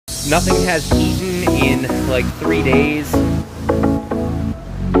Nothing has eaten in like 3 days.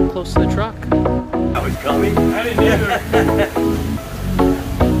 Close to the truck. I was coming. I didn't either.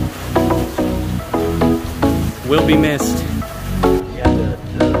 Will be missed.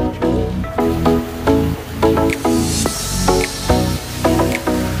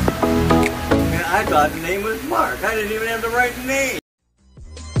 I thought the name was Mark. I didn't even have the right name.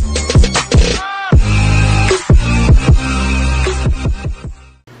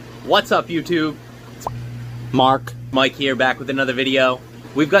 What's up, YouTube? It's Mike here, back with another video.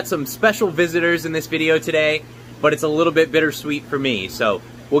 We've got some special visitors in this video today, but it's a little bit bittersweet for me, so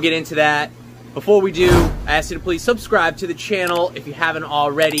we'll get into that. Before we do, I ask you to please subscribe to the channel if you haven't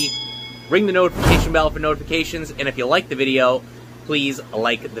already. Ring the notification bell for notifications, and if you like the video, please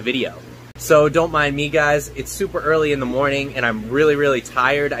like the video. So don't mind me, guys. It's super early in the morning, and I'm really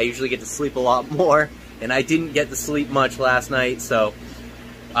tired. I usually get to sleep a lot more, and I didn't get to sleep much last night, so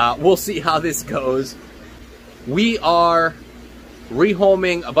we'll see how this goes. We are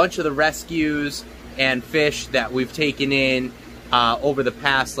rehoming a bunch of the rescues and fish that we've taken in over the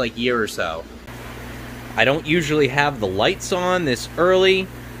past year or so. I don't usually have the lights on this early.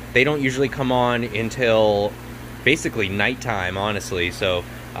 They don't usually come on until basically nighttime, honestly. So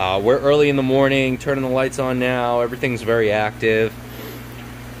we're early in the morning, turning the lights on now. Everything's very active.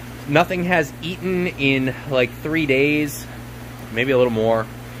 Nothing has eaten in like 3 days, maybe a little more.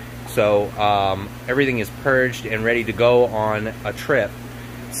 So everything is purged and ready to go on a trip.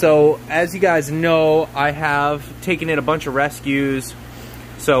 So as you guys know, I have taken in a bunch of rescues.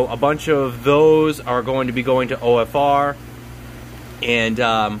 So a bunch of those are going to be going to OFR.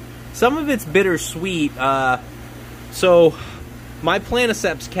 And some of it's bittersweet. So my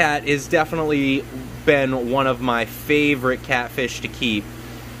Planiceps cat has definitely been one of my favorite catfish to keep.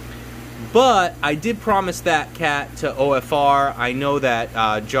 But I did promise that cat to OFR. I know that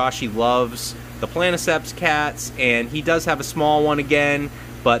Joshy loves the Planiceps cats, and he does have a small one again,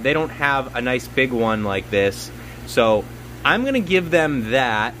 but they don't have a nice big one like this. So I'm going to give them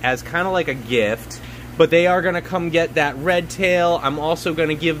that as kind of like a gift. But they are going to come get that red tail. I'm also going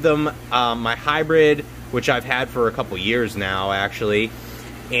to give them my hybrid, which I've had for a couple years now, actually.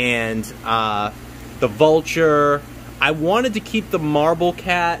 And the vulture. I wanted to keep the marble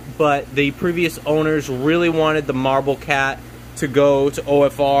cat, but the previous owners really wanted the marble cat to go to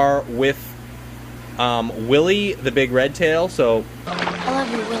OFR with Willy, the big red tail. So I love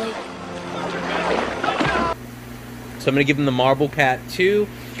you, Willy. So I'm going to give them the marble cat too.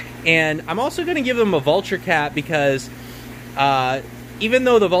 And I'm also going to give them a vulture cat because even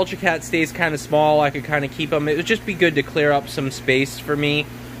though the vulture cat stays kind of small, I could kind of keep them. It would just be good to clear up some space for me.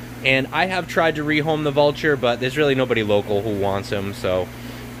 And I have tried to rehome the vulture, but there's really nobody local who wants him, so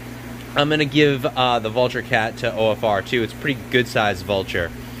I'm going to give the vulture cat to OFR too. It's a pretty good sized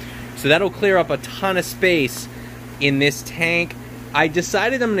vulture. So that'll clear up a ton of space in this tank. I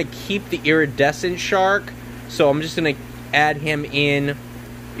decided I'm going to keep the iridescent shark, so I'm just going to add him in,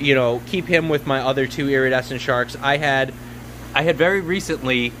 you know, keep him with my other two iridescent sharks. I had very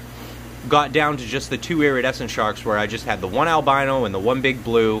recently got down to just the two iridescent sharks, where I just had the one albino and the one big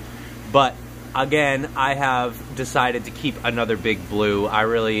blue. But again, I have decided to keep another big blue. I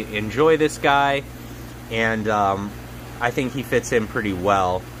really enjoy this guy, and I think he fits in pretty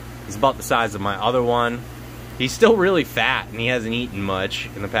well. He's about the size of my other one. He's still really fat, and he hasn't eaten much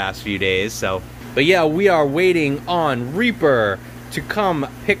in the past few days. So, but yeah, we are waiting on Reaper to come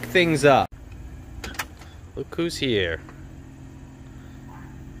pick things up. Look who's here.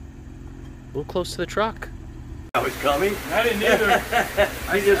 A little close to the truck. I was coming. I didn't either.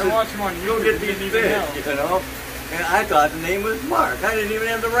 I watched him on YouTube. Go get these fish, you know. And I thought the name was Mark. I didn't even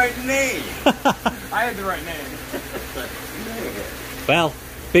have the right name. I had the right name. Well,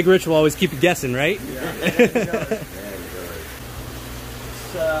 Big Rich will always keep you guessing, right? Yeah. Yeah, he does. Let's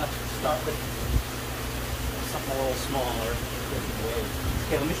start with something a little smaller.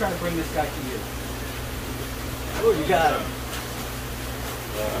 Okay, let me try to bring this guy to you. Oh, you got him.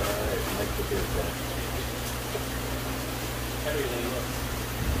 Alright, Mike took his back. Everything looks.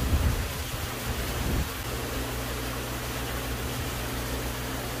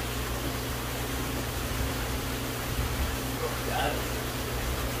 Got him.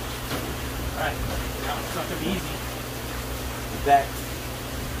 Alright, now it's not gonna be easy. He's back.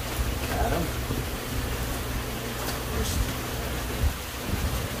 Got him.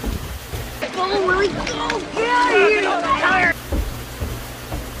 Go, Willy, go! Get out of here! I'm tired!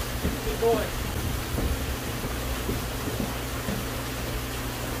 Good boy.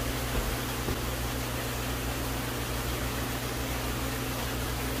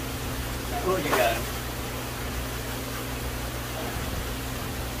 Oh, you got him.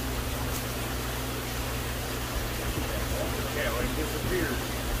 disappeared.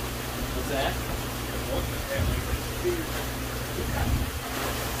 What's that?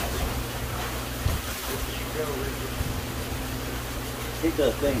 Take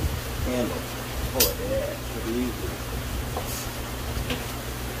the thing handle. Pull it, yeah. Pretty easy.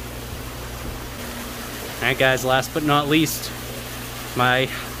 Alright guys, last but not least, my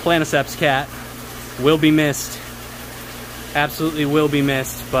Planiceps cat will be missed. Absolutely will be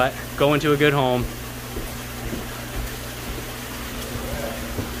missed, but going to a good home.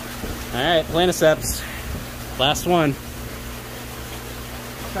 Alright, Planiceps. Last one.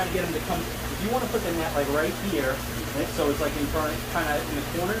 Trying to get him to come. If you want to put the net like right here, so it's like in front, kind of in the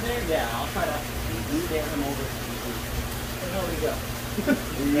corner there, yeah, I'll try to move him over. There we go. Back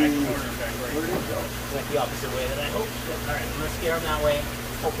corner, back right. Where did it go? Went the opposite way that I hope. All right, I'm gonna scare him that way.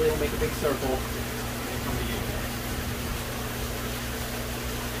 Hopefully he'll make a big circle and come to you.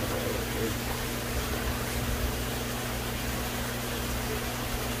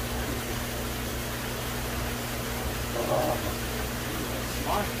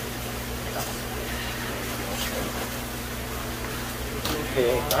 Smart.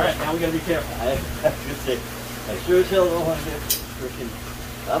 Okay. All right, now we gotta be careful. I should say, I sure as hell don't want to get freaking.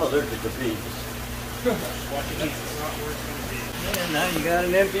 I'm allergic to bees. And now you got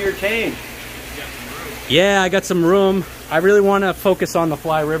an emptier tank. Yeah, I got some room. I really want to focus on the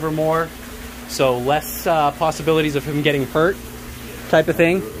Fly River more, so less possibilities of him getting hurt, type of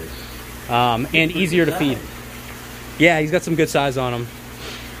thing, and easier to feed. Yeah, he's got some good size on him.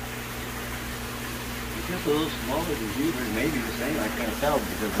 He's just a little smaller than you, but maybe the same. I can't tell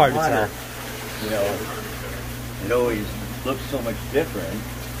because Hard the to water, tell. it always looks so much different.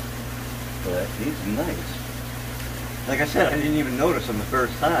 But he's nice. Like I said, I didn't even notice him the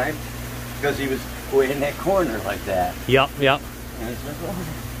first time because he was way in that corner like that. Yep. And it's like, oh,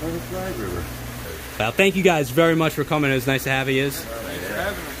 the Fly River. Well, thank you guys very much for coming. It was nice to have you. Thanks for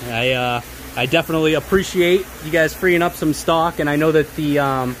having us. I definitely appreciate you guys freeing up some stock, and I know that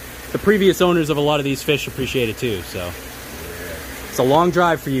the previous owners of a lot of these fish appreciate it too. So it's a long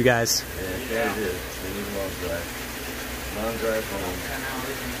drive for you guys. Yeah, it is. It is a long drive. Long drive home.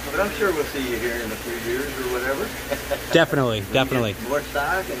 But I'm sure we'll see you here in a few years or whatever. Definitely. Get more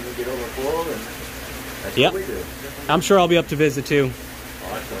stock and we get overfull, and that's what we do. I'm sure I'll be up to visit too.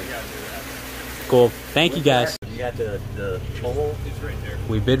 Awesome. Cool. Thank you guys. You got the pole? It's right there.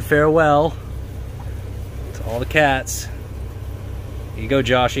 We bid farewell to all the cats. Here you go,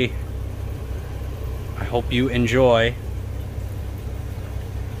 Joshy. I hope you enjoy.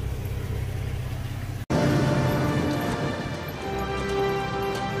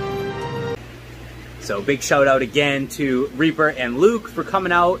 So big shout out again to Reaper and Luke for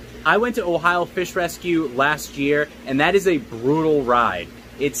coming out. I went to Ohio Fish Rescue last year, and that is a brutal ride.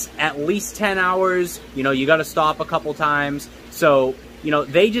 It's at least 10 hours. You know, you got to stop a couple times. So, you know,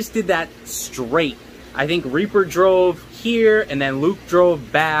 they just did that straight. I think Reaper drove here and then Luke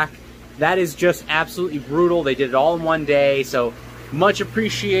drove back. That is just absolutely brutal. They did it all in one day. So much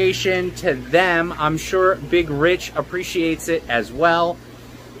appreciation to them. I'm sure Big Rich appreciates it as well.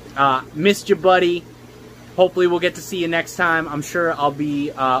 Missed you, buddy. Hopefully we'll get to see you next time. I'm sure I'll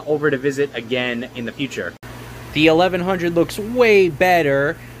be over to visit again in the future. The 1100 looks way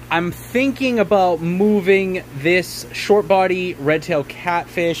better. I'm thinking about moving this short body red-tailed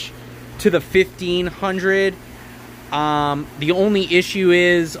catfish to the 1500. The only issue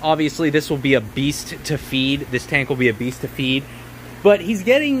is, obviously, this will be a beast to feed. This tank will be a beast to feed. But he's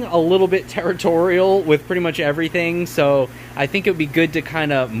getting a little bit territorial with pretty much everything, so I think it would be good to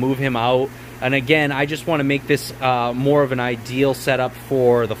kind of move him out. And again, I just want to make this more of an ideal setup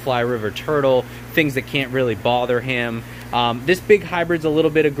for the Fly River turtle, things that can't really bother him. This big hybrid's a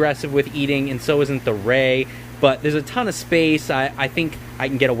little bit aggressive with eating, and so isn't the ray, but there's a ton of space. I think I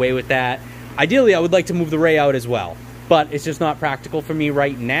can get away with that. Ideally, I would like to move the ray out as well, but it's just not practical for me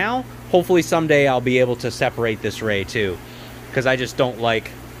right now. Hopefully someday I'll be able to separate this ray too, because I just don't like,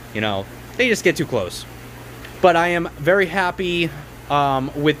 you know, they just get too close. But I am very happy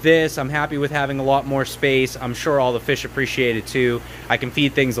with this. I'm happy with having a lot more space. I'm sure all the fish appreciate it too. I can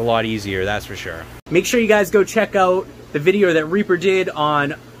feed things a lot easier, that's for sure. Make sure you guys go check out the video that Reaper did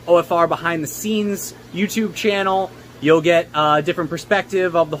on OFR Behind The Scenes YouTube channel. You'll get a different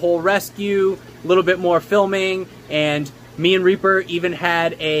perspective of the whole rescue, a little bit more filming, and me and Reaper even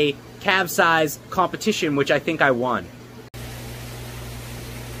had a calf size competition, which I think I won.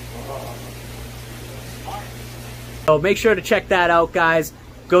 So make sure to check that out, guys.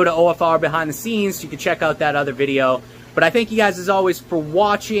 Go to OFR Behind The Scenes so you can check out that other video. But I thank you guys, as always, for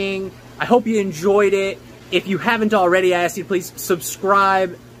watching. I hope you enjoyed it. If you haven't already, I ask you to please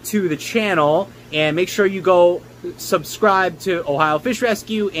subscribe, to the channel, and make sure you go subscribe to Ohio Fish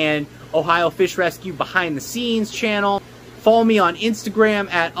Rescue and Ohio Fish Rescue Behind the Scenes channel. Follow me on Instagram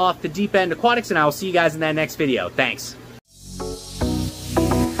at Off the Deep End Aquatics, and I will see you guys in that next video. Thanks.